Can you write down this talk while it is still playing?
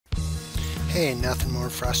Hey, nothing more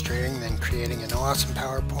frustrating than creating an awesome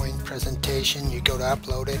PowerPoint presentation. You go to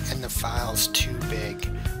upload it and the file's too big.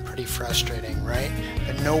 Pretty frustrating, right?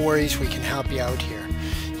 But no worries, we can help you out here.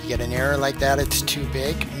 You get an error like that, it's too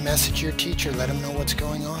big, message your teacher, let them know what's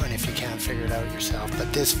going on if you can't figure it out yourself.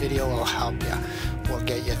 But this video will help you. We'll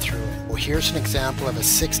get you through it. Well, here's an example of a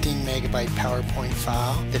 16 megabyte PowerPoint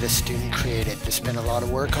file that a student created. They spent a lot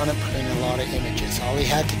of work on it, put in a lot of images. All he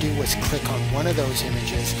had to do was click on one of those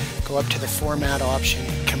images, go up to the format option,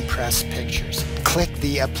 compress pictures. Click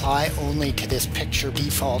the apply only to this picture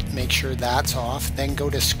default, make sure that's off, then go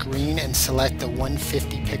to screen and select the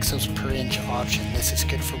 150 pixels per inch option. This is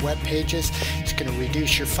good for web pages. It's going to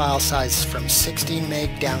reduce your file size from 16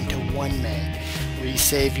 meg down to 1 meg.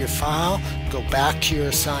 Resave your file, go back to your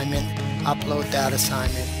assignment, upload that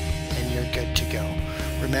assignment, and you're good to go.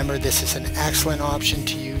 Remember, this is an excellent option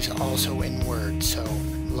to use also in Word, so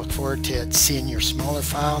look forward to seeing your smaller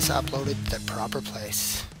files uploaded to the proper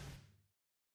place.